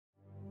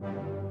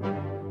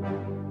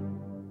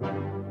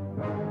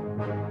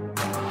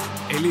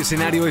El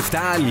escenario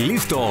está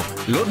listo.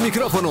 Los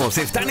micrófonos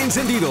están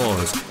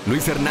encendidos.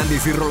 Luis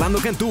Fernández y Rolando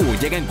Cantú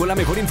llegan con la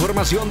mejor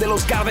información de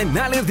los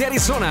Cardinals de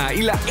Arizona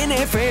y la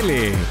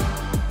NFL.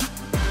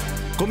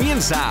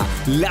 Comienza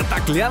la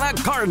Tacleada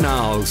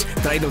Cardinals,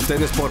 traído a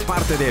ustedes por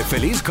parte de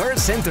Feliz Care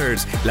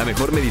Centers, la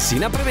mejor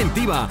medicina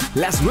preventiva,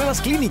 las nuevas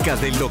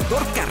clínicas del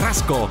Dr.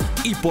 Carrasco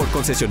y por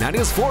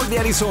concesionarios Ford de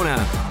Arizona.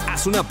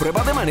 Haz una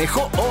prueba de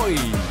manejo hoy.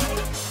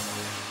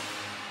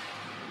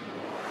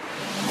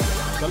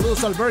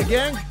 Saludos al Bird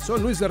Gang, soy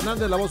Luis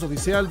Hernández, la voz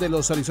oficial de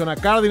los Arizona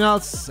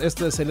Cardinals.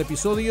 Este es el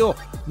episodio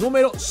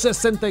número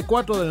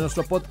 64 de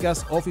nuestro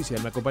podcast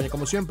oficial. Me acompaña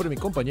como siempre mi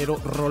compañero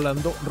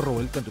Rolando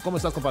Roel Cantú. ¿Cómo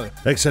estás, compadre?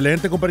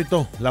 Excelente,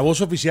 compadrito, la voz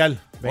oficial.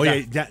 Venga.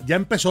 Oye, ya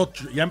empezó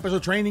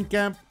Training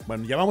Camp.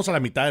 Bueno, ya vamos a la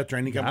mitad de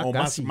Training Camp o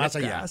casi, más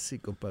allá. Casi,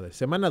 compadre.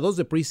 Semana 2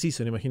 de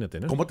preseason, imagínate,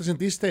 ¿no? ¿Cómo te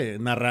sentiste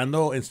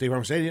narrando en State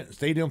Farm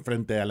Stadium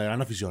frente a la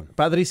gran afición?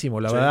 Padrísimo,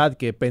 la verdad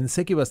que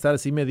pensé que iba a estar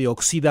así medio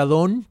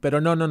oxidadón,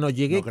 pero no,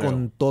 llegué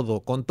con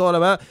todo, la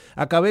verdad.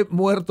 Acabé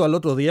muerto al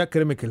otro día,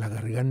 créeme que la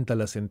garganta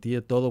la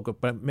sentía todo, que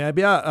me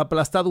había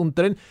aplastado un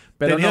tren,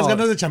 pero Tenías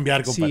ganas de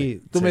chambear, compadre.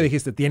 Sí, tú me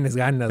dijiste, tienes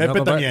ganas, Pepe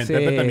 ¿no, también, sí,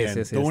 Pepe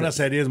también. Sí, Tuvo unas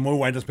series muy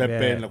buenas, Pepe,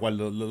 Bien. en la cual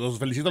los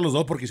felicito a los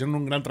dos porque hicieron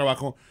un gran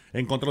trabajo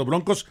en contra de los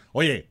Broncos.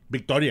 Oye,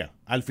 victoria,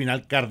 al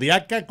final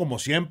cardíaca, como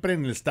siempre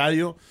en el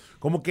estadio.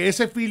 Como que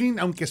ese feeling,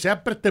 aunque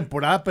sea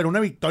pretemporada, pero una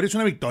victoria es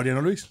una victoria,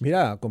 ¿no, Luis?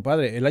 Mira,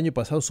 compadre, el año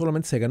pasado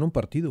solamente se ganó un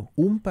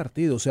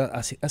partido, o sea,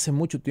 hace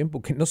mucho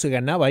tiempo que no se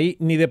ganaba ahí,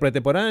 ni de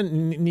pretemporada,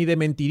 ni de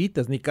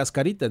mentiritas, ni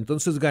cascarita.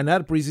 Entonces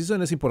ganar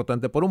preseason es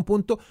importante por un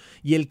punto,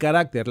 y el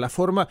carácter, la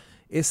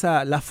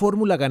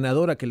fórmula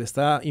ganadora que le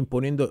está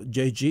imponiendo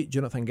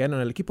Jonathan Gannon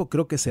al equipo,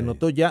 creo que se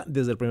notó ya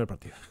desde el primer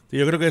partido. Sí,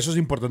 yo creo que eso es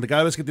importante.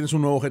 Cada vez que tienes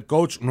un nuevo head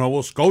coach,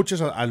 nuevos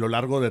coaches a lo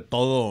largo de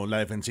todo, la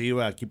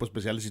defensiva, equipos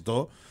especiales y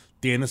todo,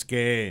 tienes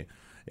que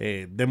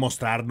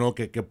demostrar, ¿no?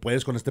 que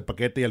puedes con este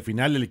paquete, y al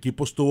final el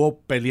equipo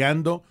estuvo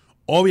peleando.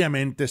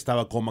 Obviamente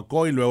estaba con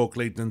McCoy, luego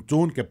Clayton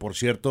Tune, que por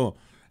cierto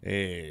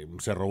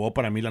se robó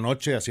para mí la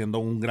noche, haciendo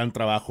un gran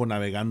trabajo,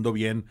 navegando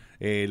bien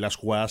las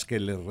jugadas que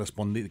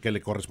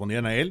le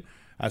correspondían a él.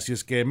 Así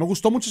es que me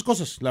gustó muchas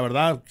cosas, la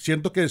verdad.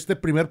 Siento que este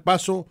primer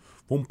paso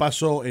fue un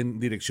paso en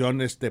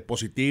dirección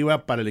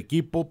positiva para el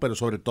equipo, pero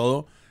sobre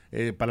todo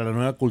para la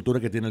nueva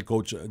cultura que tiene el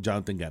coach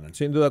Jonathan Gannon.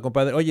 Sin duda,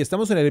 compadre. Oye,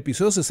 estamos en el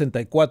episodio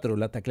 64,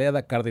 la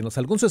Tacleada Cardinals.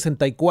 ¿Algún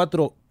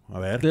 64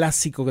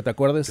 clásico que te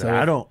acuerdes?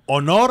 Claro,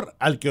 honor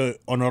al que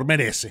honor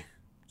merece.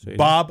 Sí.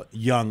 Bob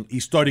Young,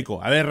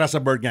 histórico. A ver, raza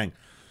Bird Gang.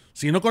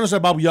 Si no conoces a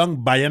Bob Young,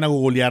 vayan a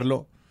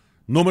googlearlo.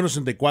 Número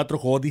 64,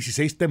 jugó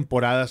 16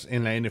 temporadas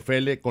en la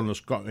NFL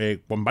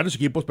con varios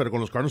equipos, pero con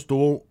los Cardinals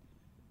tuvo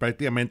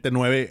prácticamente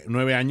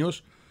 9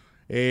 años.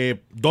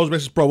 2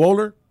 veces Pro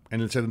Bowler. En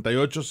el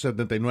 78,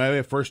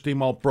 79, First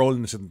Team All Pro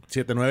en el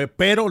 79.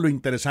 Pero lo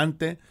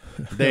interesante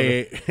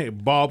de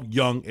Bob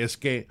Young es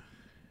que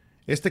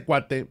este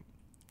cuate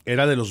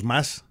era de los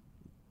más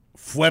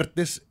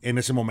fuertes en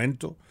ese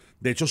momento.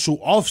 De hecho, su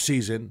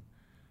off-season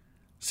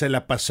se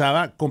la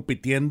pasaba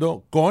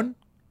compitiendo con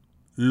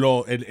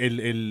lo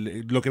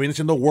que viene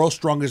siendo World's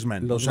Strongest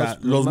Men. Los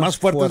más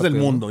fuertes del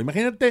mundo. ¿No?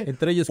 Imagínate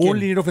entre ellos, un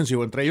liniero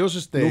ofensivo. Entre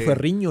ellos,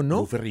 Luferriño,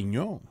 ¿no?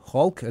 Luferriño.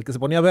 Hulk, el que se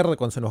ponía verde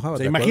cuando se enojaba. O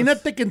sea,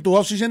 imagínate que en tu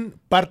offseason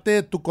parte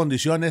de tu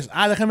condición es,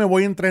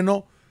 voy a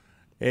entreno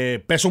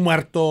peso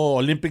muerto,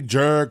 Olympic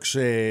jerks,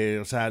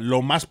 o sea,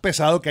 lo más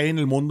pesado que hay en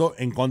el mundo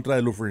en contra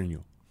de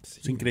Luferriño. Sí.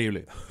 Es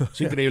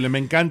increíble, me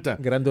encanta.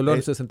 Gran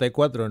dolor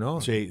 64, ¿no?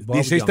 Sí, Bob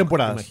 16 Young,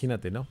 temporadas.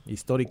 Imagínate, ¿no?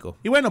 Histórico.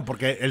 Y bueno,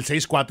 porque el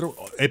 6-4,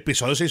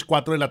 episodio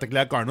 6-4 de la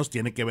Tacleada Cardinals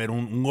tiene que ver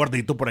un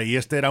gordito por ahí.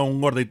 Este era un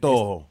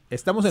gordito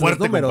Estamos en fuerte,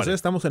 los números, compadre.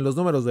 Estamos en los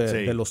números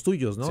de los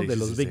tuyos, ¿no? Sí, de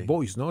los Big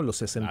Boys, ¿no? Los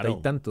 60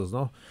 y tantos,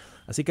 ¿no?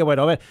 Así que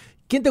bueno, a ver,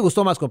 ¿quién te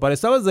gustó más, compadre?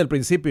 Estabas desde el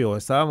principio,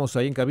 estábamos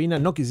ahí en cabina,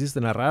 no quisiste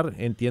narrar,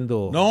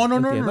 entiendo. No,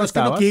 es que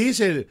no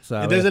quise. O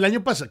sea, desde el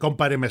año pasado,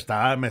 compadre, me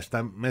estaba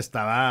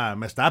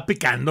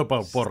picando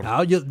por...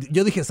 No, yo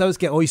dije, ¿sabes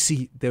qué? Hoy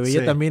sí, te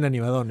veía también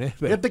animadón, ¿eh?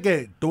 Fíjate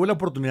que tuve la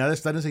oportunidad de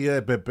estar enseguida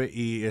de Pepe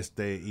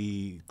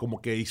y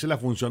como que hice la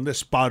función de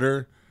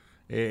spotter.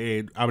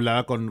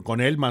 Hablaba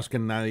con él más que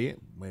nadie.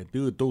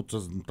 Tú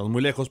estás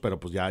muy lejos, pero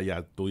pues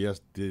tú ya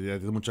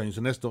tienes muchos años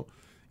en esto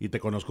y te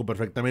conozco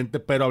perfectamente,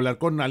 pero hablar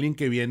con alguien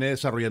que viene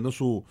desarrollando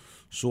su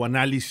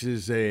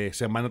análisis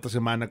semana tras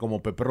semana,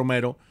 como Pepe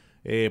Romero,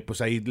 pues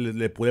ahí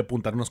le pude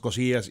apuntar unas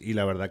cosillas y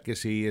la verdad que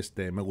sí,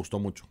 me gustó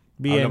mucho.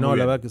 Bien, la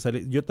verdad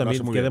que yo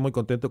también quedé muy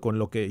contento con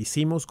lo que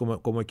hicimos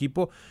como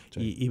equipo,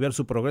 y ver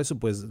su progreso,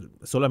 pues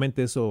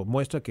solamente eso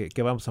muestra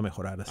que vamos a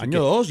mejorar. Así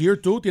Año 2,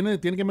 year 2, tiene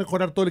que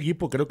mejorar todo el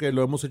equipo, creo que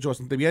lo hemos hecho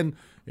bastante bien.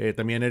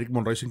 También Eric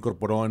Monroy se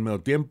incorporó en medio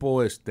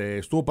tiempo,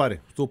 estuvo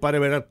padre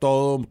ver a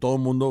todo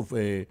el mundo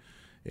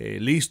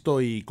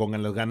listo y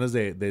con las ganas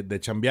de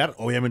chambear.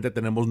 Obviamente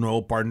tenemos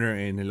nuevo partner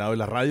en el lado de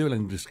la radio, la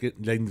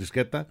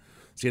Indisqueta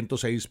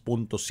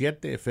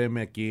 106.7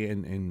 FM aquí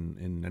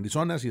en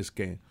Arizona, así es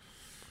que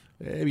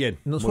Bien.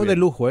 Nos fue de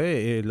lujo,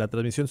 la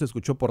transmisión se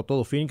escuchó por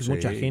todo Phoenix, Sí.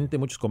 mucha gente,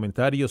 muchos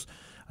comentarios.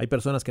 Hay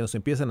personas que nos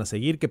empiezan a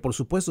seguir, que por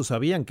supuesto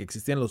sabían que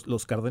existían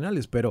los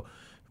Cardenales, pero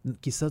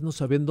quizás no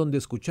sabían dónde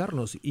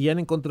escucharnos y han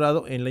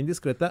encontrado en La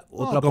Indiscreta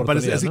otra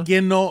oportunidad. Así, ¿no?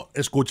 ¿quién no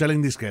escucha La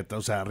Indiscreta?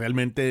 O sea,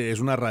 realmente es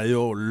una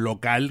radio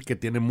local que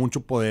tiene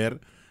mucho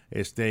poder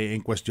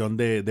en cuestión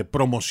de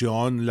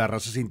promoción. La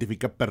raza se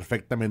identifica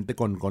perfectamente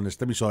con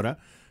esta emisora.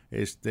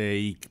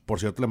 Y por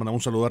cierto, le mandamos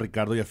un saludo a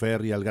Ricardo y a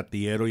Fer y al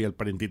gatillero y al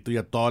parentito y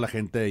a toda la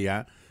gente de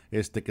allá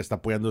que está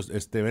apoyando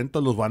este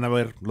evento. Los van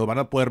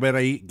a poder ver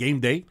ahí Game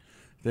Day.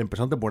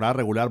 Empezando temporada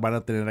regular, van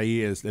a tener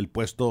ahí el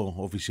puesto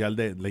oficial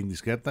de La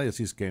Indiscreta, y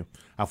así es que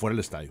afuera del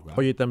estadio, ¿verdad?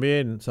 Oye,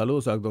 también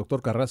saludos al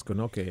doctor Carrasco,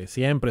 ¿no? Que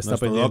siempre está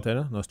pendiente,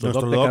 ¿no? Nuestro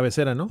doc de doc,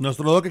 cabecera, ¿no?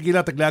 Nuestro doc aquí,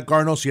 la Tacleada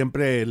Cardinals,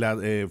 siempre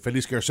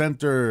Feliz Care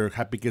Center,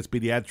 Happy Kids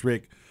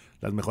Pediatric,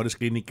 las mejores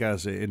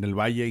clínicas en el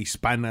Valle,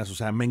 hispanas. O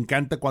sea, me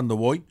encanta cuando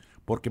voy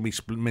porque me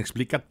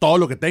explica todo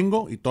lo que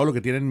tengo y todo lo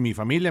que tienen mi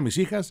familia, mis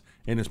hijas,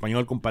 en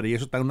español, compadre. Y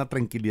eso está una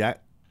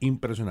tranquilidad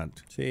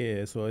impresionante. Sí,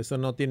 eso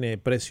no tiene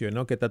precio,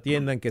 ¿no? Que te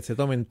atiendan, que se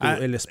tomen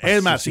el espacio.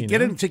 Es más, sí,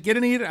 si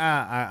quieren ir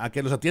a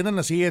que los atiendan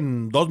así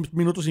en 2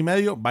 minutos y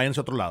medio, váyanse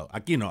a otro lado.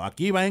 Aquí no,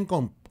 aquí vayan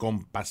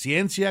con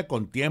paciencia,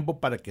 con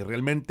tiempo, para que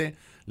realmente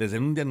les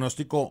den un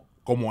diagnóstico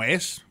como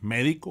es,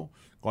 médico,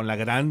 con la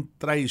gran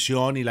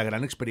tradición y la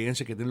gran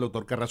experiencia que tiene el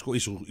doctor Carrasco y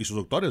sus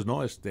doctores,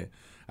 ¿no?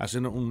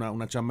 Hacen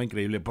una chamba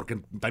increíble, porque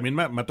también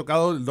me ha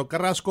tocado el doc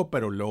Carrasco,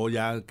 pero luego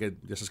ya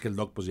sabes que el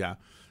doc pues ya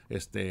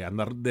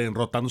andar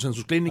rotándose en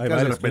sus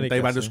clínicas. De repente hay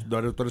varios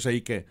doctores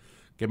ahí que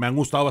me han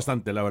gustado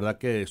bastante. La verdad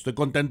que estoy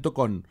contento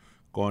con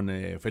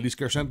Feliz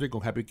Care Center y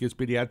con Happy Kids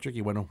Pediatric.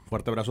 Y bueno,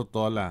 fuerte abrazo a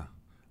toda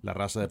la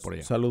raza de por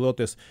allá.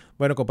 Saludotes.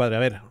 Bueno, compadre, a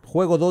ver,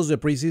 juego 2 de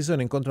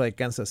preseason en contra de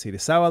Kansas City,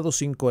 sábado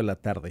 5 de la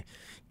tarde.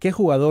 ¿Qué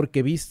jugador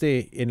que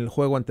viste en el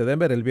juego ante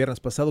Denver el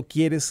viernes pasado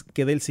quieres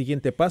que dé el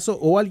siguiente paso,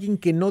 o alguien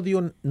que no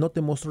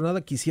te mostró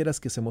nada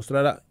quisieras que se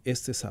mostrara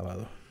este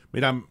sábado?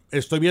 Mira,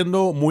 estoy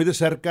viendo muy de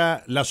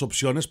cerca las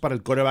opciones para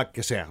el quarterback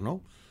que sea,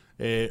 ¿no?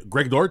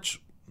 Greg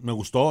Dortch me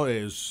gustó,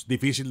 es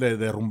difícil de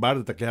derrumbar,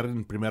 de taclear en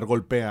el primer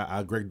golpe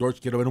a Greg Dortch.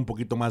 Quiero ver un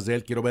poquito más de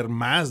él, quiero ver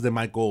más de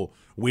Michael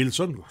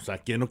Wilson. O sea,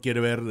 ¿quién no quiere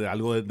ver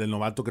algo del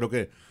novato? Creo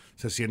que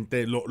se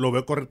siente, lo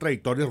veo correr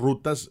trayectorias,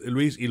 rutas,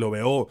 Luis, y lo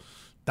veo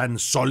tan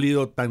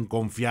sólido, tan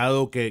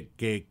confiado, que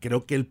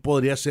creo que él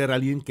podría ser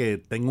alguien que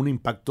tenga un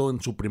impacto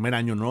en su primer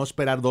año, no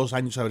esperar 2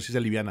 años a ver si se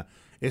aliviana.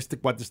 Este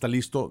cuate está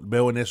listo,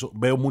 veo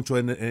mucho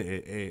en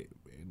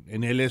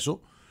él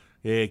eso.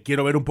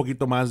 Quiero ver un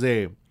poquito más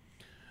de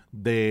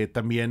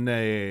también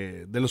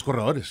de los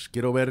corredores.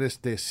 Quiero ver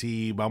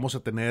si vamos a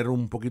tener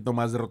un poquito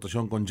más de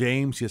rotación con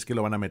James, si es que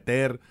lo van a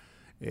meter.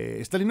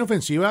 Esta línea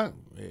ofensiva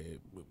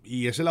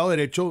y ese lado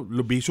derecho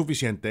lo vi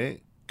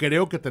suficiente.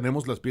 Creo que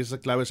tenemos las piezas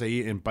claves ahí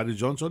en Paris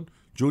Johnson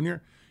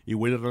Jr. y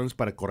Willie Reynolds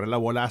para correr la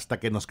bola hasta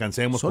que nos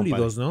cansemos.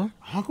 Sólidos, compadre.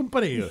 ¿No?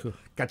 Compadre. Hijo.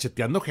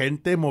 Cacheteando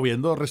gente,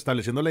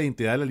 restableciendo la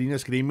identidad de la línea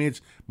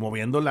scrimmage,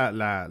 moviendo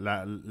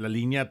la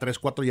línea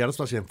 3-4 yardas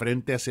hacia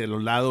enfrente, hacia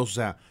los lados, o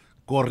sea,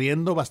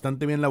 corriendo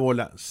bastante bien la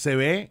bola. Se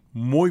ve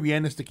muy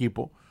bien este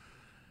equipo.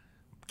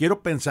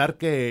 Quiero pensar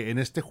que en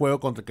este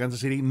juego contra Kansas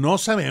City no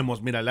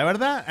sabemos. Mira, la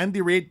verdad, Andy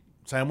Reid,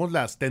 sabemos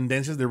las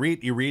tendencias de Reid,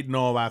 y Reid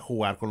no va a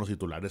jugar con los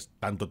titulares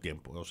tanto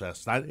tiempo. O sea,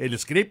 el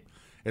script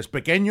es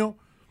pequeño.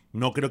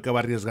 No creo que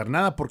va a arriesgar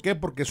nada. ¿Por qué?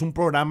 Porque es un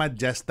programa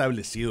ya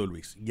establecido,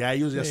 Luis. Ya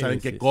ellos saben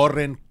que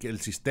corren, que el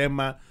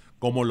sistema,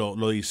 cómo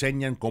lo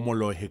diseñan, cómo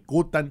lo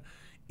ejecutan.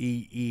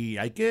 Y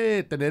hay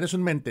que tener eso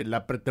en mente.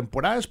 La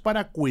pretemporada es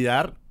para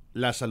cuidar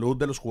la salud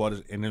de los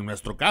jugadores. En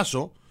nuestro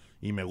caso,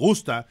 y me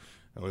gusta,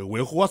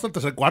 Will jugó hasta el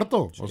tercer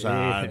cuarto. O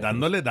sea,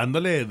 dándole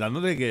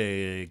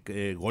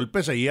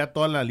golpes ahí a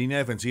toda la línea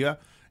defensiva.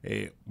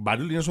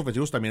 Varios líneas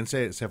ofensivos también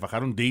se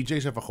fajaron.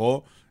 DJ se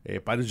fajó,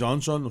 Paris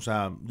Johnson. O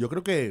sea, yo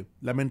creo que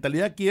la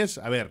mentalidad aquí es,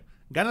 a ver,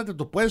 gánate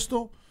tu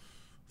puesto,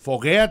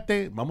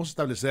 foguéate, vamos a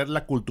establecer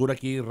la cultura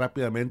aquí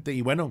rápidamente.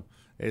 Y bueno,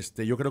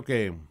 yo creo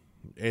que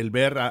el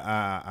ver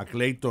a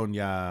Clayton y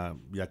a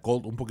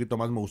Colt un poquito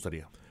más me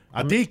gustaría.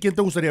 ¿A ti quién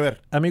te gustaría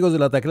ver? Amigos de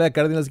la Tacleada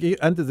Cardinals,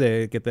 antes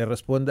de que te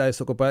responda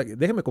eso, compadre,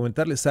 déjenme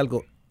comentarles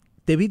algo.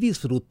 Te vi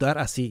disfrutar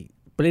así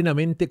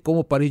plenamente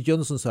cómo Paris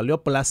Johnson salió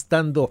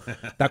aplastando,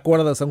 ¿te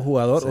acuerdas? A un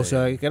jugador, sí. O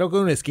sea, creo que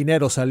un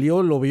esquinero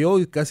salió, lo vio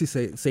y casi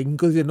se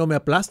hincó y dice, no me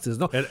aplastes,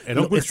 ¿no?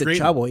 Era un este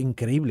chavo,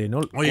 increíble, ¿no?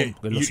 Oye,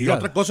 y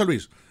otra cosa,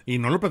 Luis, y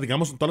no lo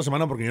platicamos toda la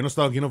semana porque yo no he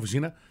estado aquí en la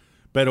oficina,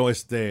 pero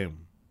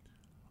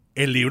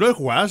el libro de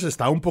jugadas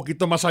está un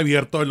poquito más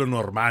abierto de lo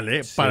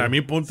normal, sí. Para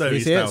mi punto de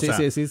vista.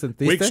 Sí, sí,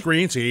 ¿sentiste? Quick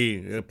screen,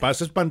 sí.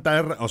 Pases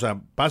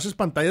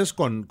pantallas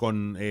con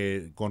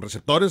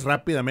receptores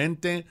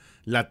rápidamente.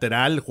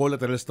 Lateral, el juego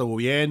lateral estuvo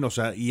bien. O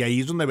sea, y ahí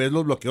es donde ves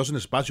los bloqueos en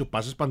espacio.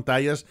 Pases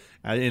pantallas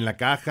en la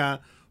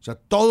caja. O sea,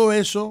 todo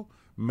eso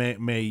me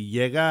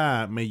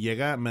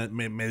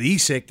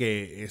dice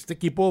que este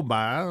equipo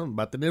va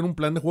a tener un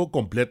plan de juego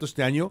completo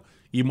este año.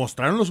 Y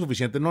mostraron lo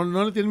suficiente,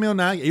 no le tienen miedo a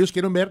nada. Ellos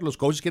quieren ver, los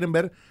coaches quieren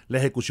ver la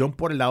ejecución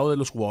por el lado de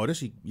los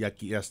jugadores. Y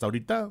aquí hasta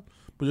ahorita,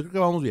 pues yo creo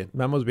que vamos bien.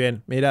 Vamos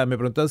bien. Mira, me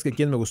preguntabas que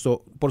quién me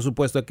gustó. Por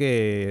supuesto, hay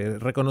que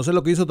reconocer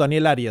lo que hizo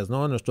Daniel Arias,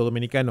 ¿no? Nuestro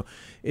dominicano.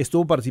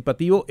 Estuvo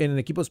participativo en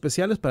equipos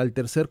especiales para el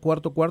tercer,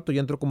 cuarto,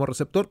 ya entró como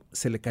receptor.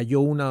 Se le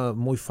cayó una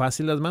muy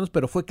fácil las manos,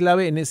 pero fue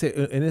clave en ese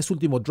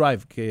último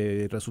drive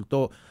que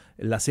resultó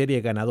la serie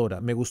ganadora.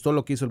 Me gustó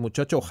lo que hizo el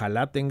muchacho.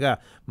 Ojalá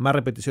tenga más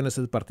repeticiones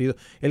en ese partido.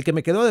 El que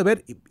me quedó de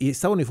ver y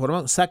estaba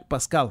uniformado, Zach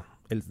Pascal,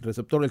 el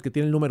receptor, el que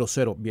tiene el número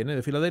 0, viene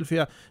de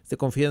Filadelfia, de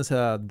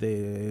confianza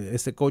de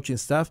este coaching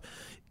staff.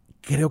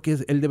 Creo que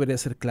él debería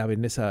ser clave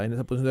en esa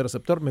posición de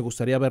receptor. Me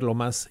gustaría verlo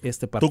más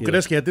este partido. ¿Tú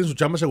crees que ya tiene su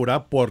chamba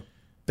asegurada por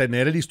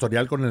tener el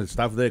historial con el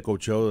staff de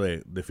coacheo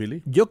de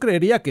Philly? Yo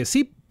creería que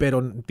sí,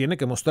 pero tiene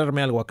que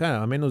mostrarme algo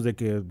acá, a menos de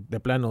que de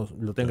plano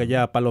lo tenga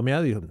ya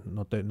palomeado y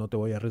no te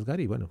voy a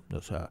arriesgar y bueno,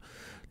 o sea,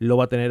 lo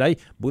va a tener ahí.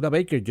 Buda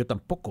Baker, yo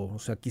tampoco, o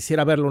sea,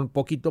 quisiera verlo un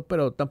poquito,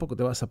 pero tampoco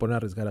te vas a poner a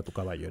arriesgar a tu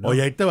caballo, ¿no?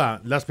 Oye, ahí te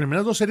va. Las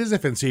primeras 2 series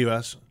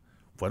defensivas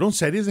fueron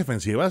series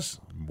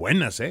defensivas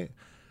buenas, ¿eh?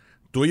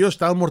 Tú y yo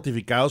estábamos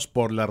mortificados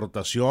por la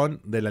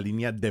rotación de la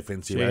línea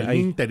defensiva, sí, del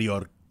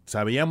interior.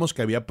 Sabíamos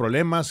que había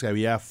problemas, que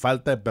había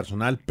falta de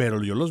personal,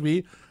 pero yo los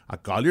vi.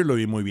 A Collier lo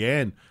vi muy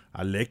bien.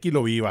 A Lecky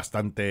lo vi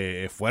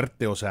bastante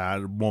fuerte, o sea,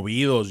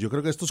 movidos. Yo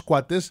creo que estos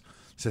cuates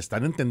se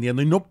están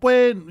entendiendo y no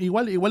pueden,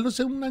 igual no es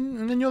un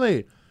año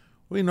de...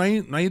 Uy, no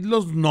hay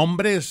los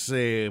nombres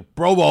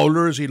Pro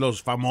Bowlers y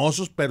los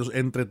famosos, pero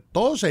entre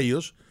todos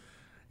ellos,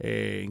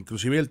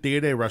 inclusive el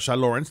tigre Rashad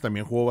Lawrence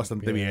también jugó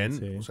bastante bien.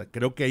 Sí. O sea,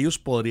 creo que ellos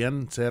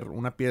podrían ser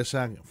una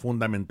pieza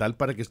fundamental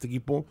para que este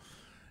equipo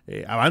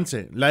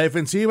avance. La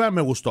defensiva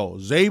me gustó.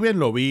 Zaven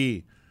lo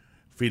vi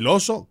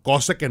filoso,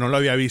 cosa que no lo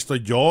había visto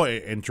yo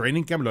en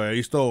training camp, lo había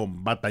visto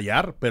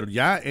batallar, pero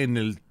ya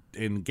en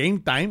game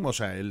time, o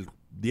sea, el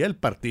día del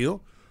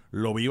partido,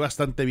 lo vi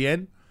bastante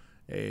bien.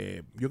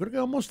 Yo creo que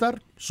vamos a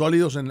estar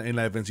sólidos en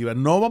la defensiva.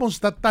 No vamos a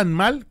estar tan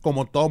mal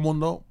como todo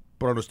mundo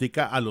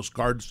pronostica a los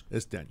Cards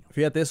este año.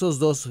 Fíjate, esos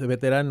dos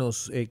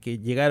veteranos que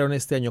llegaron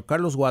este año,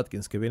 Carlos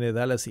Watkins, que viene de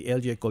Dallas, y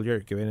LJ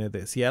Collier, que viene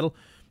de Seattle,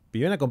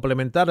 vienen a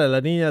complementar a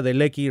la línea de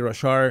Lecky,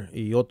 Rashard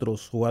y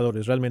otros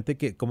jugadores realmente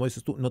que, como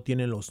dices tú, no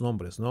tienen los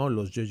nombres, ¿no?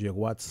 Los J.J.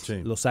 Watts,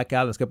 sí, los Zach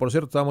Adams, que por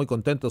cierto estaba muy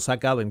contento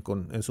Zach Adams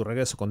en su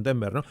regreso con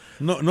Denver, ¿no?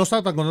 No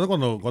estaba tan contento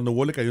cuando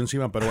Hugo le cayó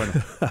encima, pero bueno,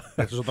 eso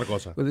es otra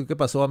cosa. ¿Qué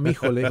pasó a mi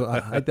hijo? Le dijo,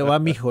 ahí te va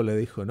mi hijo, le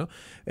dijo, ¿no?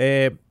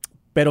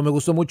 Pero me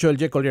gustó mucho el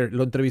LJ Collier.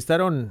 Lo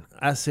entrevistaron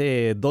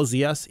hace 2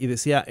 días y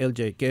decía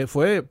LJ que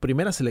fue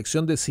primera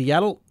selección de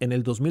Seattle en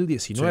el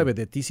 2019, sí,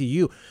 de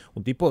TCU.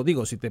 Un tipo,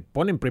 digo, si te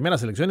ponen primera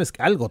selección es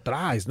que algo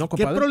traes, ¿no,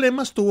 compadre? ¿Qué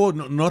problemas tuvo?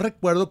 No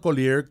recuerdo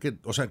Collier,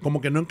 o sea, como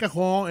que no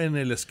encajó en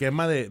el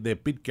esquema de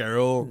Pete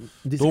Carroll.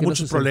 Dice tuvo que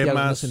muchos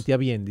problemas. No se sentía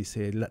bien,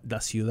 dice,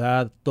 la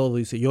ciudad, todo.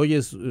 Dice, y hoy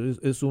es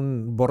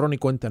un borrón y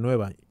cuenta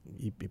nueva.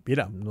 Y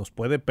mira, nos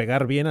puede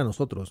pegar bien a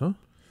nosotros, ¿no?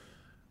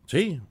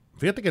 Sí.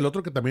 Fíjate que el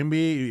otro que también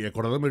vi,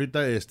 acordándome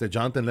ahorita,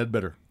 Jonathan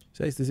Ledbetter.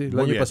 Sí. El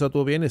año pasado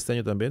estuvo bien, este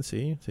año también,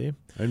 sí.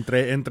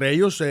 Entre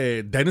ellos,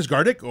 Dennis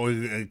Gardick,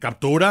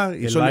 captura,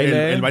 hizo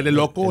el baile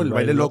loco, el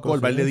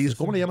baile disco.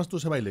 ¿Cómo le llamas tú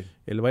ese baile?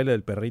 El baile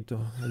del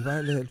perrito.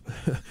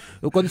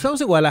 Cuando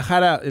estábamos en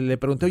Guadalajara, le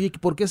pregunté, oye,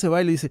 ¿por qué ese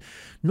baile? Dice,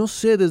 no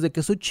sé, desde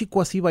que soy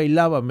chico así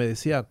bailaba, me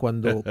decía,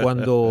 cuando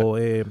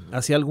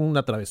hacía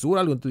alguna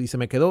travesura, algo, y se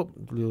me quedó...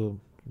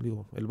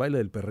 Digo, el baile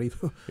del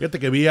perrito. Fíjate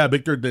que vi a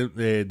Victor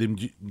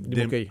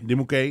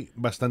Dimukay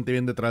bastante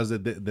bien detrás de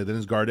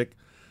Dennis Gardick.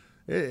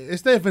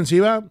 Esta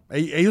defensiva,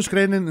 ellos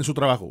creen en su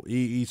trabajo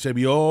y se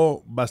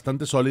vio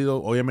bastante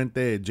sólido.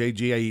 Obviamente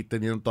JG ahí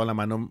teniendo toda la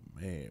mano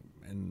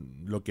en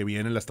lo que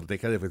viene en la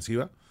estrategia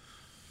defensiva.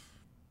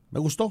 Me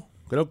gustó.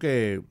 Creo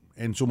que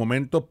en su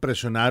momento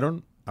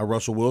presionaron a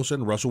Russell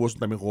Wilson. Russell Wilson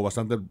también jugó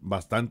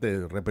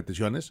bastante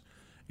repeticiones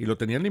y lo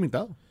tenían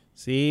limitado.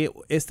 Sí,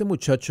 este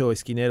muchacho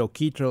esquinero,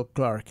 Keitrell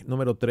Clark,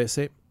 número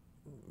 13,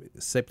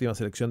 séptima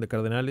selección de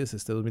Cardinals,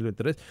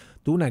 2023,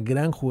 tuvo una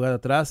gran jugada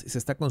atrás y se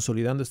está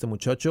consolidando este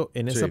muchacho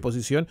en esa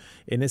posición,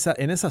 en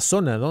esa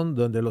zona, ¿no?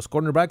 Donde los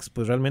cornerbacks,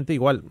 pues realmente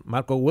igual,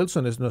 Marco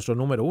Wilson es nuestro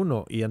número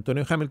 1 y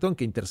Antonio Hamilton,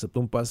 que interceptó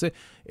un pase,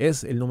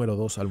 es el número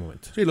 2 al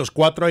momento. Sí, los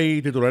 4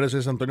 ahí titulares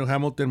es Antonio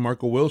Hamilton,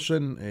 Marco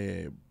Wilson,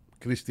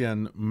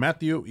 Christian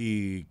Matthew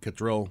y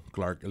Keitrell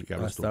Clark, el que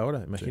hablas hasta tú.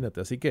 Ahora, imagínate.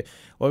 Sí. Así que,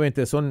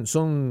 obviamente,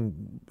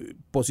 son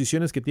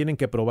posiciones que tienen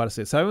que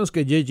probarse. Sabemos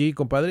que JG,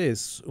 compadre,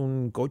 es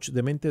un coach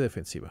de mente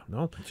defensiva,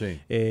 ¿no? Sí.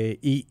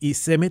 Y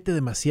se mete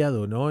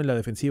demasiado, ¿no? En la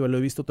defensiva. Lo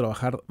he visto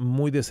trabajar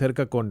muy de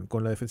cerca con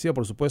la defensiva,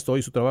 por supuesto.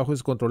 Hoy su trabajo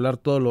es controlar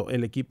todo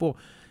el equipo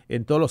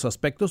en todos los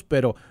aspectos,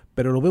 pero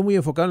lo veo muy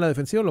enfocado en la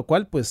defensiva, lo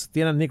cual, pues,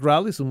 tiene a Nick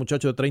Rowley, un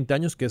muchacho de 30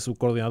 años, que es su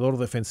coordinador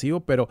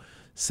defensivo, pero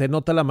se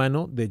nota la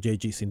mano de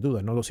JG, sin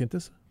duda, ¿no lo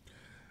sientes?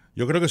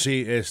 Yo creo que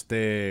sí,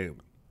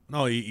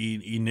 no,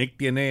 y Nick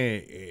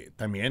tiene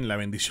también la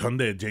bendición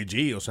de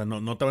JG, o sea,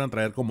 no te van a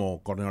traer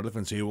como coordinador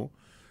defensivo.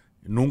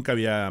 Nunca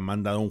había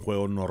mandado un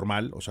juego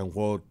normal, o sea, un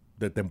juego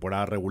de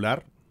temporada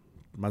regular,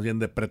 más bien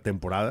de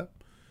pretemporada.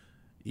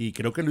 Y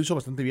creo que lo hizo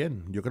bastante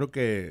bien. Yo creo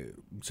que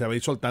se va a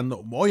ir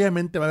soltando.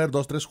 Obviamente va a haber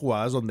 2-3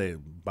 jugadas donde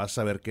vas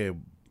a ver que,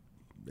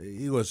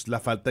 digo, es la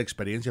falta de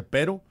experiencia,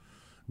 pero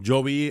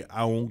Yo vi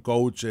a un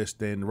coach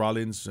en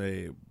Rollins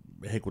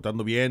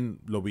ejecutando bien,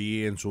 lo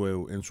vi en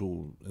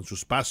su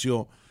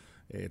espacio,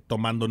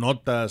 tomando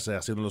notas,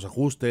 haciendo los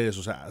ajustes,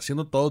 o sea,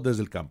 haciendo todo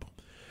desde el campo.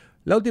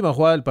 La última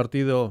jugada del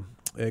partido,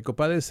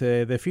 compadre,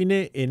 se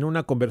define en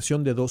una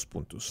conversión de 2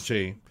 puntos.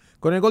 Sí.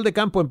 Con el gol de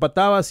campo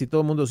empatabas y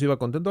todo el mundo se iba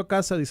contento a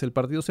casa. Dice, el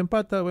partido se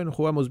empata, bueno,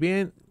 jugamos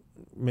bien,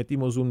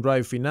 metimos un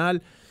drive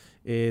final.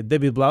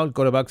 David Blau, el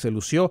quarterback, se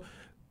lució.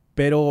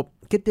 Pero,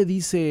 ¿qué te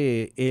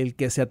dice el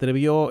que se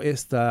atrevió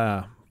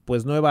esta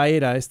pues nueva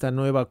era, esta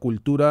nueva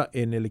cultura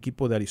en el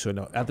equipo de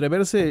Arizona?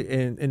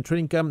 Atreverse en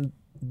training camp,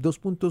 2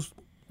 puntos,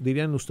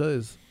 dirían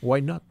ustedes,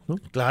 why not, ¿no?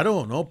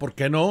 Claro, ¿no? ¿Por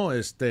qué no?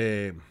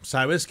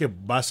 Sabes que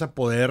vas a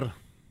poder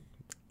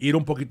ir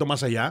un poquito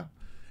más allá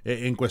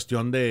en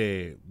cuestión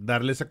de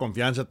darle esa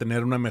confianza,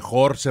 tener una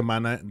mejor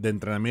semana de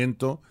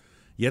entrenamiento.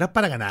 Y era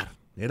para ganar.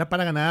 Era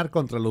para ganar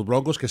contra los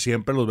Broncos, que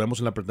siempre los vemos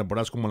en la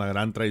pretemporada, es como la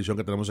gran tradición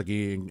que tenemos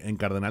aquí en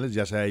Cardenales.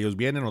 Ya sea ellos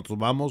vienen, nosotros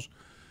vamos.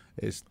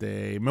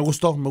 Me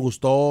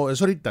gustó.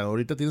 Es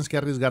ahorita tienes que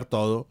arriesgar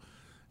todo.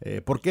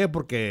 ¿Por qué?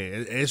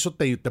 Porque eso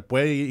te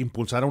puede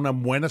impulsar a una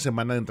buena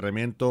semana de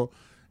entrenamiento.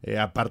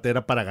 Aparte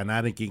era para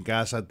ganar aquí en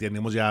casa.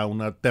 Tenemos ya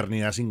una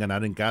eternidad sin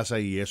ganar en casa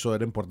y eso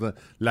era importante.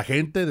 La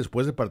gente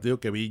después del partido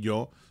que vi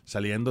yo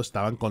saliendo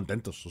estaban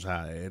contentos. O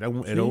sea, era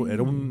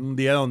un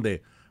día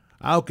donde,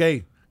 ok,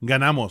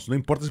 ganamos. No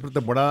importa si es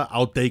pretemporada,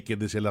 I'll take it,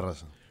 decía la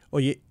raza.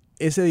 Oye,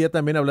 ese día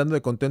también hablando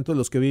de contentos,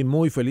 los que vi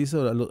muy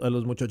felices, a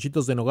los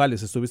muchachitos de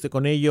Nogales. Estuviste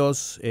con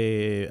ellos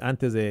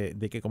antes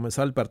de que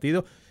comenzara el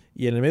partido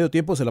y en el medio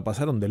tiempo se la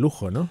pasaron de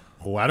lujo, ¿no?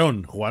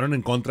 Jugaron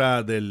en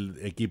contra del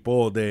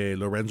equipo de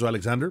Lorenzo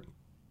Alexander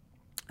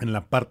en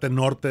la parte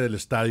norte del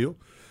estadio,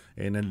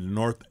 en el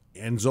North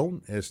End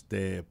Zone.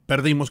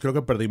 Creo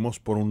que perdimos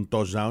por un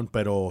touchdown,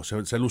 pero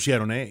se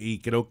lucieron, y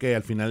creo que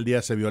al final del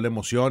día se vio la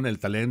emoción, el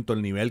talento,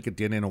 el nivel que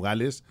tiene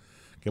Nogales.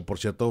 Que por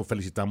cierto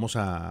felicitamos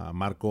a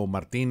Marco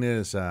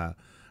Martínez, a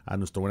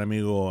nuestro buen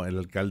amigo el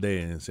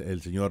alcalde,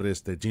 el señor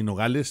Gino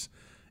Gales,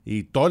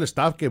 y todo el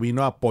staff que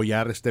vino a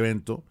apoyar este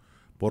evento,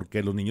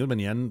 porque los niños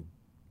venían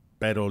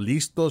pero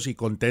listos y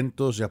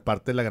contentos, y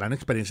aparte la gran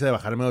experiencia de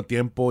bajar medio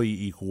tiempo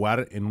y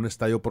jugar en un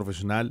estadio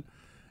profesional.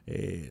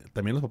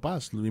 También los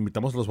papás,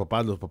 invitamos a los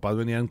papás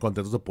venían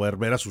contentos de poder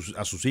ver a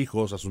sus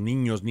hijos, a sus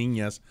niños,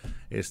 niñas,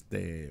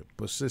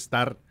 pues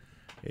estar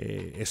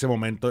ese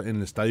momento en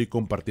el estadio y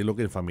compartirlo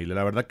en familia.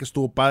 La verdad que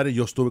estuvo padre.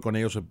 Yo estuve con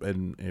ellos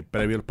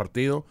previo al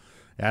partido.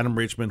 Adam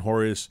Richmond,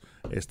 Horace,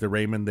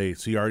 Raymond de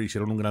CR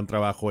hicieron un gran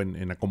trabajo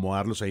en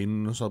acomodarlos ahí en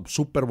unos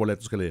super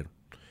boletos que le dieron.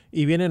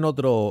 Y vienen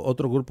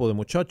otro grupo de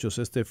muchachos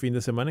este fin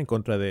de semana en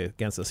contra de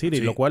Kansas City,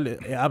 sí. Lo cual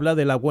habla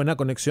de la buena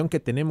conexión que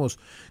tenemos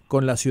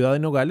con la ciudad de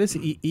Nogales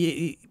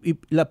y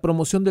la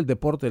promoción del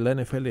deporte de la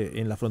NFL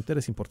en la frontera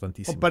es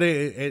importantísima.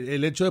 Compadre,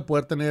 el hecho de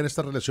poder tener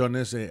estas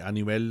relaciones a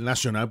nivel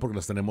nacional, porque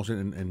las tenemos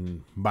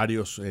en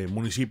varios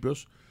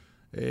municipios,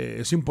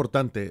 es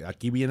importante.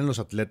 Aquí vienen los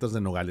atletas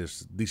de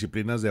Nogales,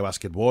 disciplinas de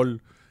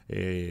básquetbol,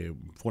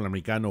 fútbol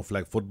americano,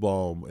 flag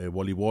football,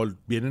 voleibol.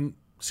 Vienen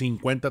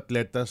 50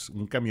 atletas,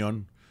 un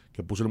camión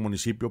que puso el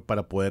municipio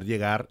para poder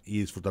llegar y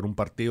disfrutar un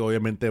partido.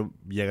 Obviamente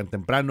llegan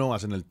temprano,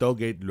 hacen el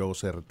tailgate, luego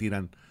se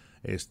retiran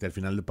al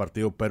final del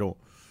partido, pero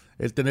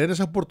el tener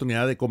esa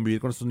oportunidad de convivir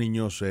con estos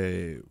niños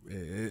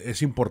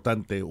es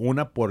importante.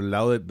 Una, por el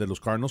lado de los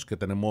Cardinals, que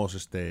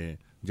tenemos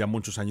ya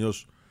muchos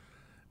años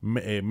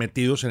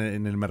metidos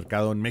en el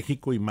mercado en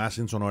México y más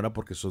en Sonora,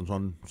 porque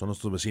son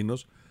nuestros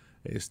vecinos.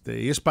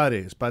 Y es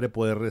padre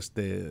poder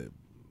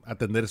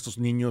atender a estos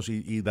niños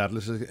y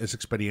darles esa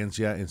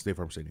experiencia en State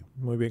Farm Stadium.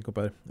 Muy bien,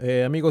 compadre.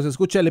 Amigos,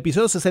 escucha el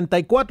episodio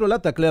 64 de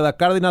La Tacleada.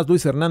 Cardinals,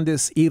 Luis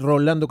Hernández y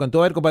Rolando Cantó.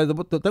 A ver, compadre,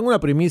 tengo una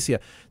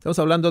primicia. Estamos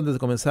hablando antes de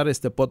comenzar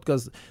este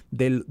podcast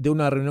de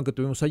una reunión que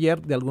tuvimos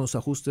ayer, de algunos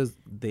ajustes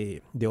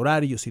de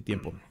horarios y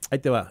tiempo. Ahí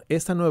te va.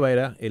 Esta nueva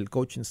era, el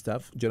coaching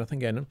staff, Jonathan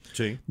Gannon,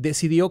 sí,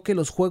 decidió que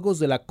los juegos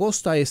de la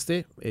costa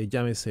este,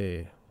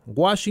 llámese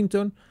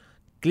Washington,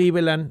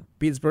 Cleveland,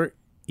 Pittsburgh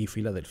y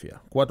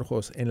Filadelfia. 4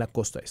 juegos en la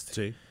costa este.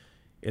 Sí.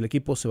 El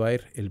equipo se va a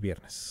ir el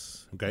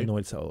viernes, okay, no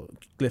el sábado.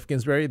 Cliff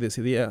Kingsbury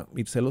decidía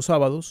irse los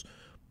sábados,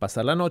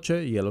 pasar la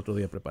noche y al otro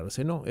día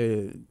prepararse. No,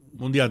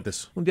 un día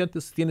antes. Un día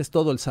antes tienes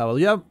todo el sábado.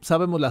 Ya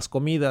sabemos las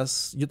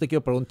comidas. Yo te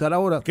quiero preguntar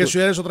ahora. ¿Qué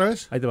ciudades otra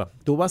vez? Ahí te va.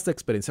 Tu vasta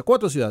experiencia.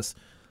 4 ciudades.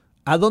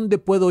 ¿A dónde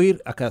puedo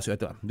ir a cada ciudad?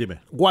 Ahí te va.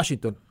 Dime.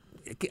 Washington.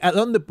 ¿A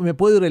dónde me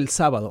puedo ir el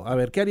sábado? A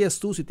ver, ¿qué harías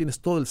tú si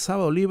tienes todo el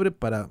sábado libre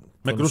para...?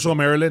 Me cruzo a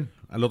Maryland,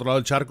 al otro lado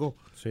del charco,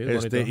 sí,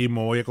 y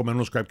me voy a comer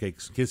unos crab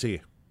cakes. ¿Quién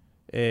sigue?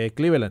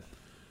 Cleveland.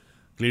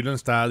 Cleveland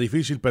está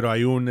difícil, pero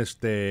hay un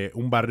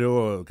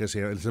barrio que es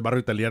el barrio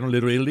italiano,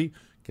 Little Italy,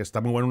 que está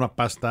muy bueno, una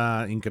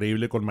pasta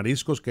increíble con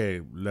mariscos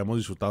que lo hemos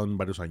disfrutado en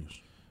varios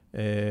años.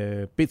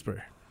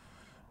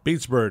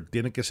 Pittsburgh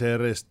tiene que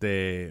ser,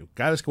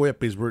 cada vez que voy a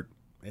Pittsburgh,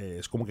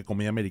 es como que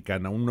comida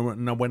americana,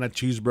 una buena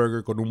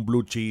cheeseburger con un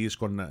blue cheese,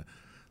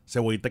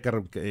 cebollita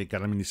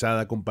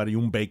caramelizada, compadre, y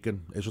un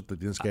bacon. Eso te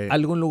tienes que...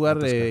 ¿Algún lugar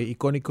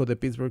icónico de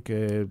Pittsburgh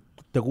que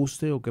te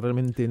guste o que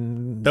realmente...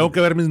 Tengo que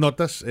ver mis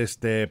notas,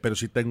 pero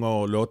sí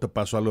tengo... Luego te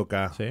paso algo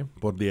acá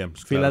por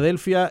DMs.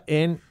 Filadelfia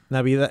en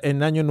Navidad,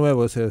 en Año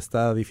Nuevo,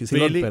 está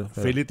difícil.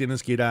 Philly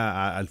tienes que ir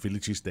al Philly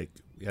cheesesteak,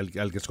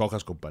 al que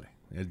escojas, compadre.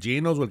 El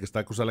Geno's o el que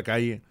está cruzado la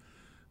calle...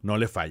 No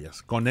le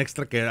fallas. Con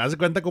extra que, haz de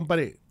cuenta,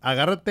 compadre,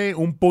 agárrate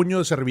un puño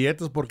de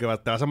servilletas porque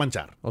te vas a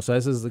manchar. O sea,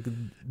 eso es...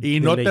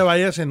 Y no te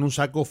vayas en un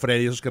saco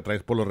Freddy, esos que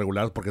traes por los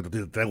regulares, porque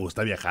te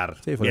gusta viajar.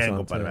 Sí, bien,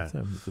 compadre.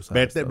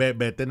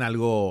 Vete en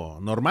algo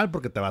normal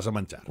porque te vas a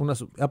manchar.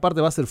 Aparte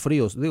va a ser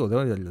frío,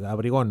 digo, el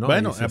abrigón, ¿no?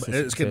 Bueno,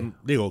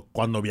 digo,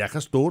 cuando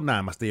viajas tú,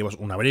 nada más te llevas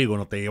un abrigo,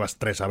 no te llevas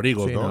 3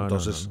 abrigos, ¿no?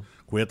 Entonces,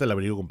 cuídate el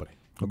abrigo, compadre.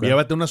 Okay.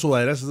 Llévate unas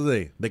sudaderas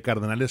de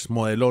Cardinals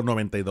modelo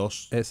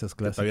 92. Esas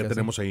clásicas. Todavía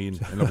tenemos ahí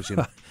en la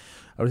oficina.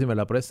 A ver si me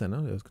la prestan,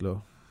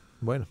 ¿no?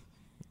 Bueno.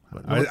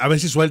 A ver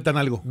si sueltan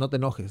algo. No te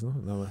enojes, ¿no?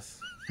 Nada más.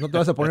 No te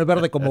vas a poner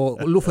verde como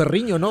Lu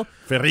Ferriño, ¿no?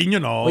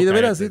 Ferriño no. Oye, de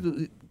veras,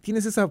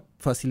 tienes esa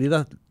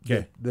facilidad.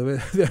 ¿Qué? De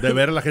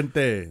ver a la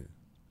gente...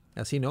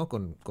 Así, ¿no?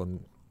 Con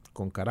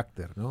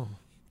carácter, ¿no?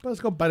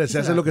 Pues, compadre, se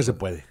hace lo que se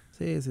puede.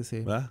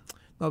 Sí. ¿Va?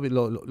 No,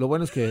 lo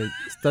bueno es que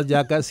estás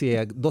ya casi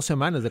a 2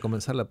 semanas de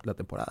comenzar la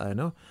temporada,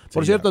 ¿no?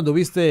 Por cierto,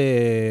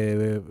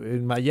 anduviste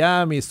en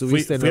Miami,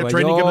 estuviste en Nueva York.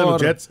 Fui a training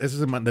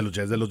camp de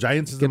los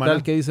Giants. ¿Qué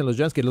tal? ¿Qué dicen los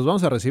Giants? Que los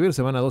vamos a recibir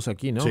semana 2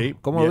 aquí, ¿no? Sí.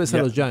 ¿Cómo ves a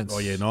los Giants?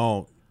 Oye,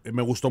 no,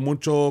 me gustó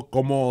mucho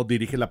cómo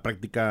dirige la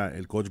práctica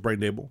el coach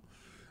Brian Daboll.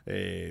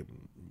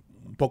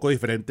 Un poco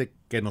diferente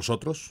que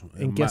nosotros.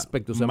 ¿En qué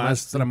aspectos? O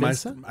sea,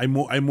 más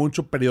hay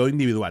mucho periodo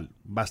individual,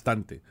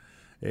 bastante.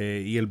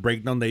 Y el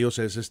breakdown de ellos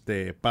es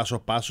paso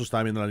a paso.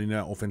 Estaba viendo la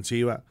línea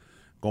ofensiva,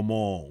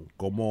 cómo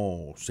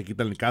se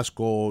quitan el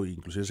casco,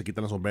 inclusive se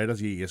quitan las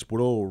sombreras, y es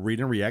puro read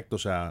and react, o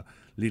sea,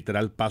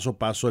 literal paso a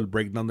paso el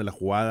breakdown de la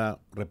jugada,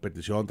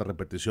 repetición tras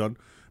repetición.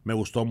 Me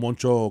gustó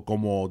mucho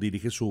cómo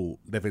dirige su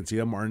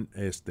defensiva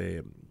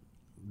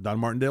Don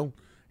Martindale,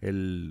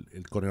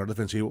 el corredor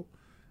defensivo,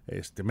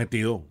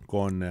 metido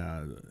con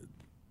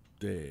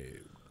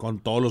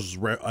todos los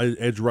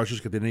edge rushers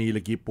que tiene ahí el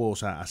equipo, o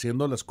sea,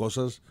 haciendo las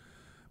cosas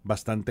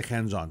bastante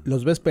hands-on.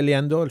 ¿Los ves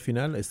peleando al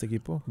final este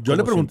equipo? Yo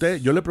le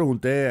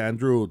pregunté a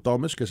Andrew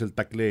Thomas, que es el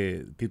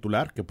tackle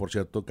titular, que por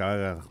cierto acaba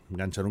de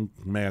enganchar un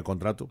mega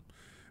contrato.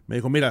 Me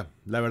dijo, mira,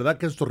 la verdad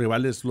que estos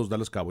rivales los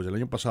Dallas Cowboys. El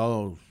año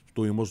pasado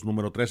tuvimos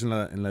número 3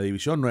 en la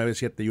división,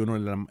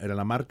 9-7-1 era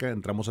la marca,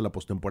 entramos a la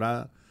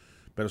postemporada,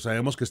 pero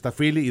sabemos que está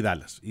Philly y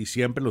Dallas, y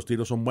siempre los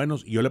tiros son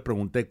buenos, y yo le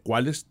pregunté,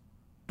 ¿cuál es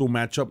tu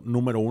matchup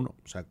número 1?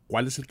 O sea,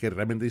 ¿cuál es el que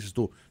realmente dices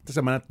tú? Esta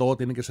semana todo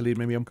tiene que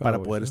salirme bien Cowboys,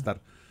 para poder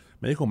estar.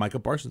 Me dijo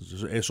Michael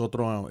Parsons, es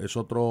otro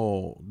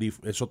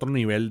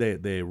nivel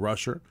de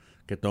rusher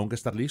que tengo que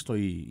estar listo,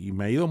 y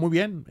me ha ido muy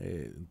bien.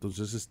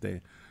 Entonces,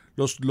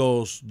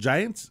 los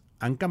Giants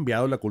han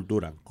cambiado la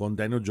cultura con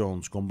Daniel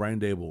Jones, con Brian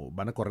Daboll,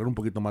 van a correr un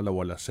poquito más la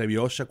bola. Se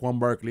vio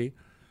Shaquan Barkley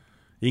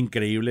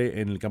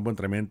increíble en el campo de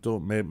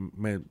entrenamiento.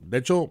 De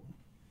hecho,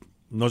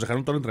 nos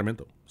dejaron todo el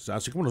entrenamiento,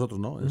 así como nosotros,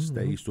 ¿no?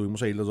 Y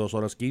estuvimos ahí las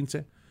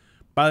 2:15.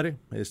 Padre,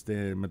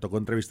 me tocó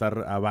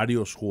entrevistar a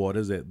varios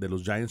jugadores de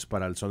los Giants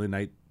para el Sunday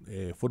Night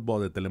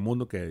Football de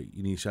Telemundo, que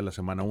inicia la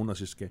semana 1,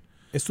 así es que...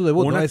 Es tu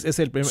debut, ¿no? Es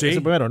el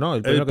primero, ¿no?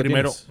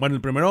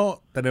 El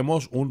primero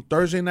tenemos un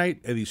Thursday Night,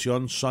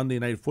 edición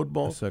Sunday Night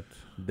Football. Exacto.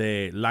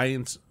 De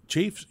Lions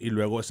Chiefs, y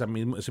luego ese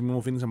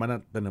mismo fin de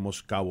semana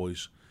tenemos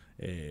Cowboys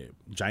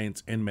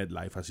Giants en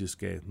MetLife, así es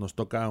que nos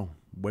toca un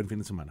buen fin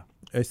de semana.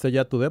 ¿Está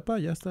ya tu depa?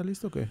 ¿Ya está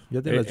listo? ¿Qué?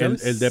 ¿Ya tiene las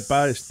llaves? El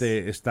depa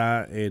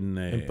está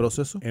en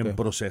proceso. En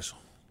proceso.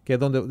 Que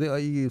donde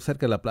ahí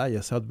cerca de la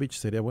playa, South Beach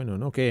sería bueno,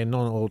 ¿no? Que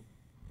no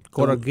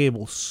Coral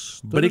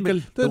Gables.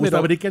 Brickell. ¿Te gusta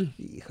Brickell?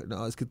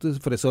 No, es que tú eres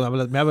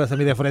fresón, me hablas a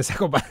mí de fresa,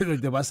 compadre, y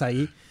te vas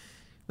ahí.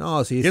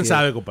 No, sí. ¿Quién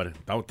sabe, compadre?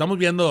 Estamos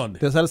viendo dónde.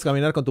 Te sales a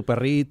caminar con tu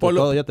perrito,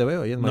 todo, ya te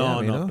veo ahí en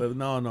Miami,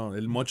 no,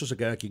 el mocho se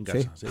queda aquí en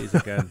casa. Sí,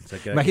 se queda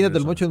Imagínate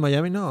el mocho en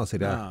Miami, no,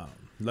 sería... No,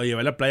 lo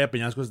llevé a la playa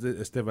Peñasco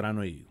este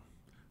verano y...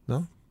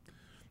 ¿No?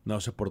 No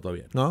se portó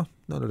bien. No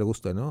le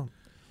gusta, ¿no?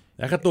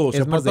 Deja tú,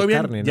 se portó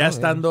bien carne,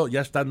 ¿no?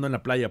 ya estando en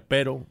la playa,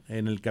 pero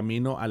en el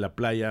camino a la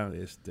playa,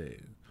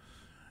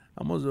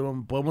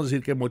 podemos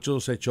decir que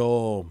muchos se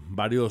echó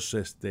varios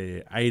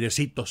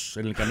airecitos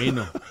en el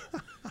camino.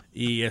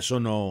 Y eso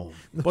no,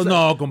 pues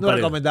no, compadre. No es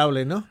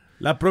recomendable, ¿no?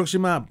 Las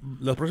próximas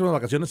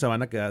vacaciones se va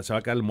a quedar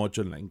el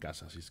mocho en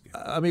casa, así es que.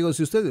 Amigos,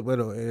 si usted,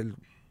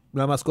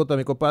 la mascota de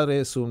mi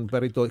compadre es un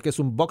perrito que es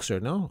un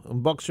boxer, ¿no?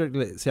 Un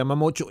boxer se llama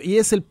Mocho y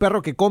es el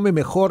perro que come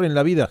mejor en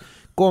la vida.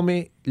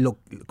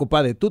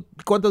 Compadre, ¿tú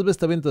cuántas veces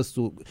te aventas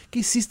tú? ¿Qué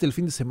hiciste el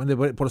fin de semana?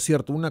 Por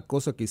cierto, una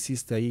cosa que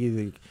hiciste ahí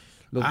de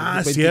los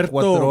 24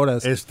 cierto.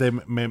 Horas.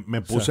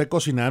 Me puse a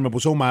cocinar, me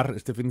puse a humar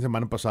este fin de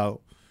semana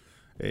pasado.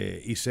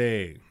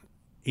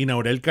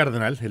 Inauguré el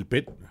Cardenal, el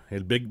pit,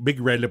 el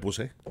Big Red le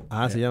puse.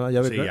 Se llama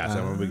ya Big Red. Sí, ya se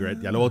llama Big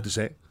Red, ya lo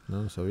bauticé.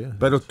 No sabía.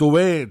 Pero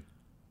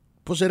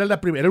pues era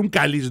un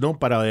cáliz, ¿no?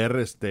 Para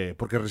ver,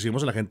 porque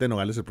recibimos a la gente de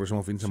Nogales el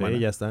próximo fin de semana.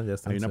 Sí, ya está.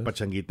 Hay una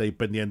pachanguita ahí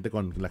pendiente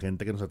con la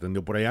gente que nos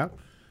atendió por allá.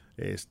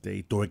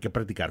 Y tuve que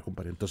practicar,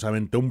 compadre. Entonces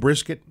aventé un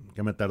brisket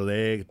que me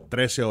tardé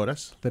 13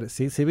 horas.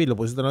 Sí, vi, lo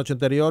pusiste la noche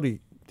anterior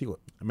y digo...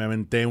 Me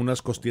aventé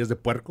unas costillas de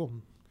puerco,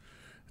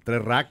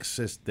 3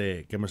 racks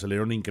que me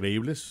salieron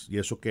increíbles, y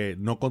eso que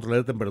no controlé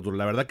la temperatura.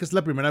 La verdad que es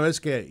la primera vez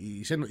que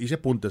hice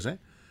puntes,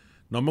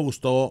 No me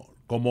gustó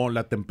cómo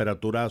la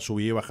temperatura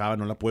subía y bajaba,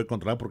 no la pude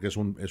controlar porque es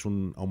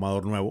un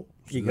ahumador nuevo.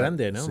 Y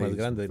grande, ¿no? Sí, más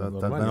grande. Está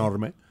normal,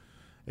 enorme.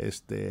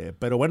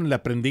 Pero bueno, le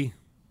aprendí.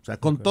 O sea,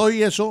 con todo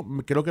y eso,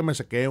 creo que me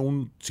saqué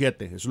un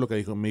 7. Eso es lo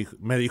que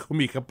me dijo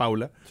mi hija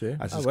Paula. Sí.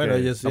 Así es bueno, que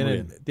ellos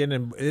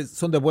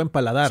son de buen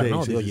paladar, sí,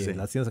 ¿no? Sí, oye, sí.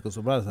 las tienes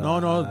acostumbradas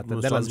a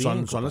atenderlas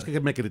bien. Son las que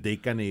me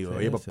critican y,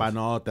 oye, papá,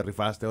 no, te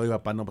rifaste. Oye,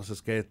 papá, no, pues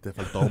es que te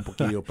faltó un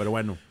poquillo. Pero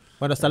bueno.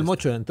 Bueno, hasta el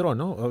mocho entró,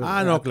 ¿no?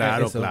 No,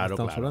 claro.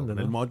 Hablando,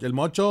 ¿no? El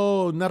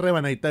mocho, una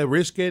rebanadita de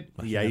brisket.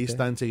 Imagínate. Y ahí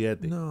está enseguida.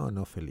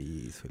 No,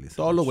 feliz.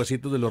 Todos los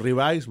huesitos de los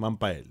ribeyes van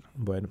para él.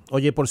 Bueno,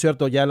 oye, por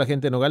cierto, ya la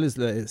gente de Nogales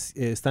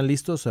están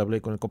listos.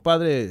 Hablé con el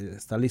compadre,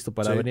 está listo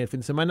para venir el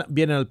fin de semana.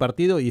 Vienen al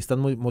partido y están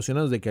muy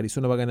emocionados de que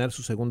Arizona va a ganar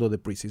su segundo de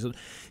preseason.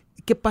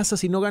 ¿Qué pasa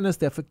si no ganas?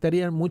 ¿Te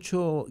afectaría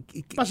mucho?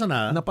 Pasa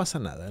nada. No pasa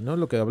nada, ¿no?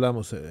 Lo que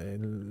hablamos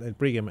en el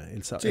pregame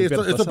el sábado. Sí,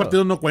 estos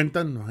partidos no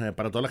cuentan.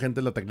 Para toda la gente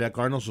de la Tacleada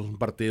Cardinals es un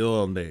partido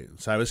donde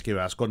sabes que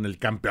vas con el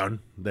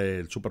campeón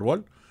del Super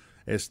Bowl.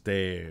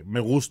 Me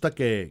gusta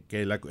que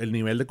el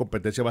nivel de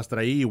competencia va a estar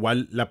ahí.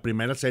 Igual la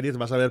primera serie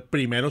vas a ver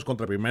primeros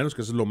contra primeros,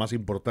 que eso es lo más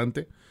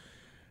importante.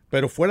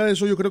 Pero fuera de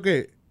eso, yo creo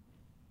que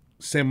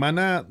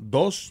semana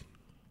 2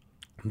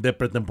 de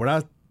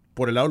pretemporada,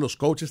 por el lado de los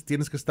coaches,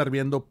 tienes que estar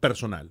viendo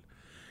personal.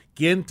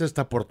 ¿Quién te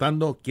está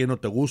aportando? ¿Quién no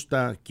te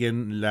gusta?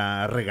 ¿Quién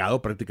la ha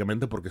regado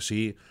prácticamente? Porque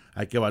sí,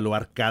 hay que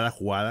evaluar cada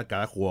jugada,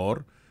 cada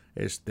jugador.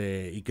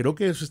 Y creo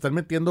que se están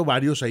metiendo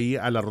varios ahí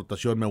a la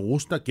rotación. Me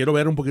gusta. Quiero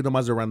ver un poquito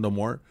más de Randall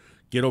Moore.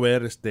 Quiero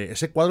ver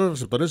ese cuadro de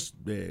receptores.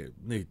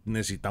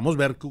 Necesitamos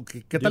ver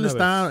qué tal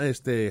está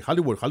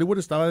Hollywood. Hollywood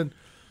estaba bien.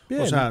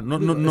 O sea, no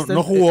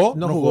jugó.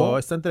 No jugó.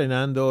 Está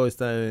entrenando,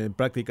 está en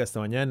práctica esta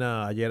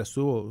mañana. Ayer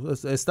estuvo.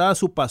 Está a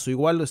su paso.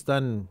 Igual lo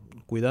están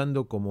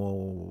cuidando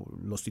como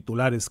los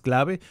titulares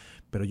clave.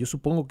 Pero yo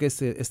supongo que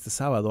este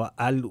sábado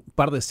un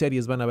par de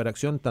series van a haber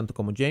acción, tanto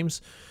como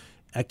James.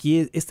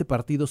 Aquí este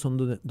partido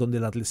son donde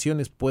las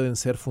lesiones pueden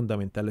ser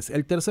fundamentales.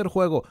 El tercer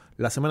juego,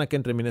 la semana que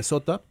entra en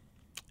Minnesota,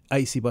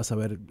 ahí sí vas a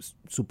ver,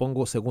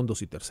 supongo,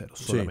 segundos y terceros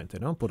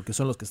solamente, ¿no? Porque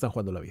son los que están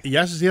jugando la vida. Y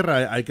ya se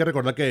cierra. Hay que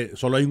recordar que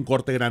solo hay un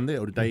corte grande.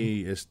 Ahorita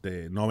hay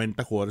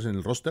 90 jugadores en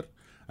el roster.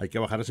 Hay que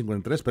bajar a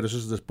 53, pero eso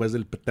es después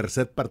del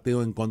tercer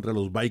partido en contra de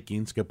los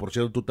Vikings, que por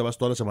cierto tú te vas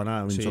toda la semana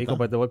a Minnesota. Sí,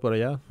 compadre, te voy por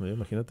allá,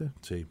 imagínate.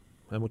 Sí.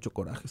 Hay mucho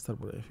coraje estar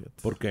por ahí,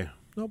 fíjate. ¿Por qué?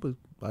 No, pues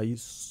hay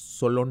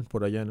solón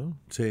por allá, ¿no?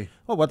 Sí.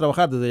 Voy a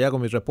trabajar desde allá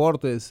con mis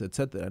reportes,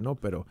 etcétera, ¿no?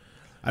 Pero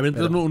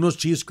unos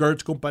cheese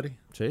curds, compadre.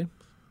 Sí.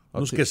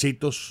 Unos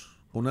quesitos,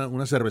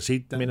 una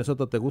cervecita.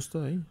 ¿Minnesota te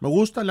gusta ahí? Me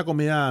gusta la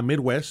comida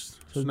Midwest.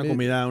 Es una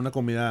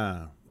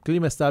comida...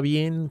 Clima está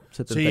bien,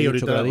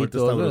 78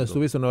 graditos.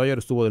 Estuviste en Nueva York,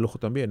 estuvo de lujo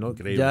también, ¿no?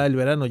 Increíble. Ya el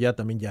verano ya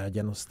también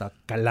ya nos está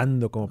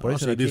calando como por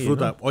eso. Sí,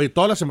 disfruta. ¿No? Oye,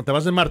 toda la semana, ¿te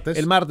vas el martes?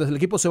 El martes, el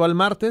equipo se va el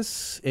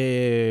martes,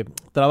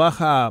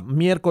 trabaja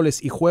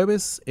miércoles y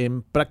jueves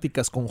en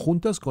prácticas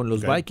conjuntas con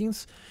los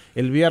Vikings.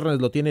 El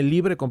viernes lo tiene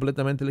libre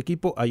completamente el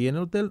equipo, ahí en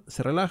el hotel,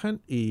 se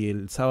relajan y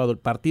el sábado el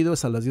partido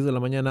es a las 10 de la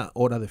mañana,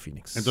 hora de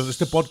Phoenix. Entonces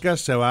este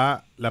podcast se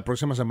va la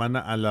próxima semana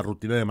a la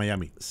rutina de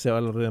Miami. Se va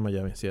a la rutina de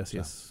Miami, sí, así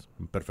es.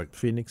 Perfecto.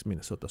 Phoenix,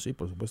 Minnesota, sí,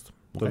 por supuesto.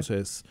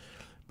 Entonces,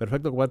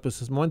 perfecto,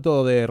 pues es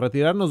momento de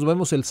retirarnos. Nos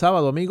vemos el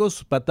sábado,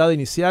 amigos. Patada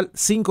inicial,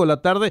 5 de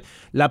la tarde.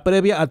 La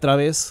previa a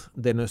través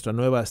de nuestra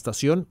nueva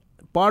estación,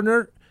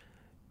 Partner,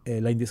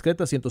 La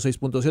Indiscreta,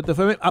 106.7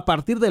 FM, a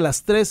partir de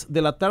las 3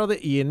 de la tarde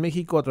y en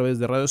México a través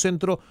de Radio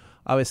Centro,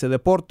 ABC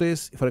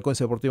Deportes,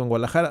 Frecuencia Deportiva en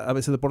Guadalajara,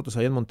 ABC Deportes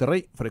allá en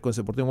Monterrey,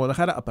 Frecuencia Deportiva en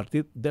Guadalajara a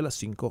partir de las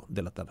 5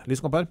 de la tarde.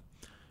 ¿Listo, compadre?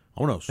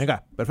 Vámonos.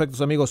 Venga,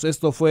 perfectos amigos.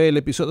 Esto fue el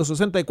episodio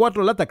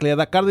 64, la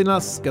Tacleada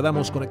Cardinals.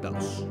 Quedamos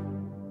conectados.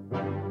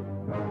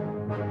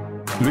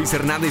 Luis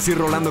Hernández y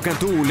Rolando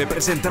Cantú le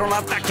presentaron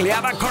la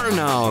Tacleada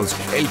Cardinals,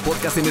 el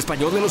podcast en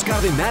español de los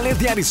Cardenales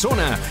de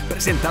Arizona,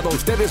 presentado a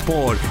ustedes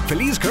por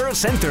Feliz Care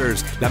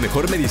Centers, la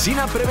mejor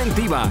medicina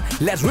preventiva,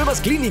 las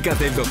nuevas clínicas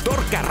del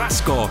Dr.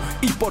 Carrasco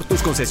y por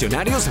tus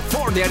concesionarios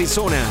Ford de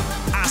Arizona.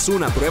 Haz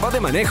una prueba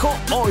de manejo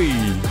hoy.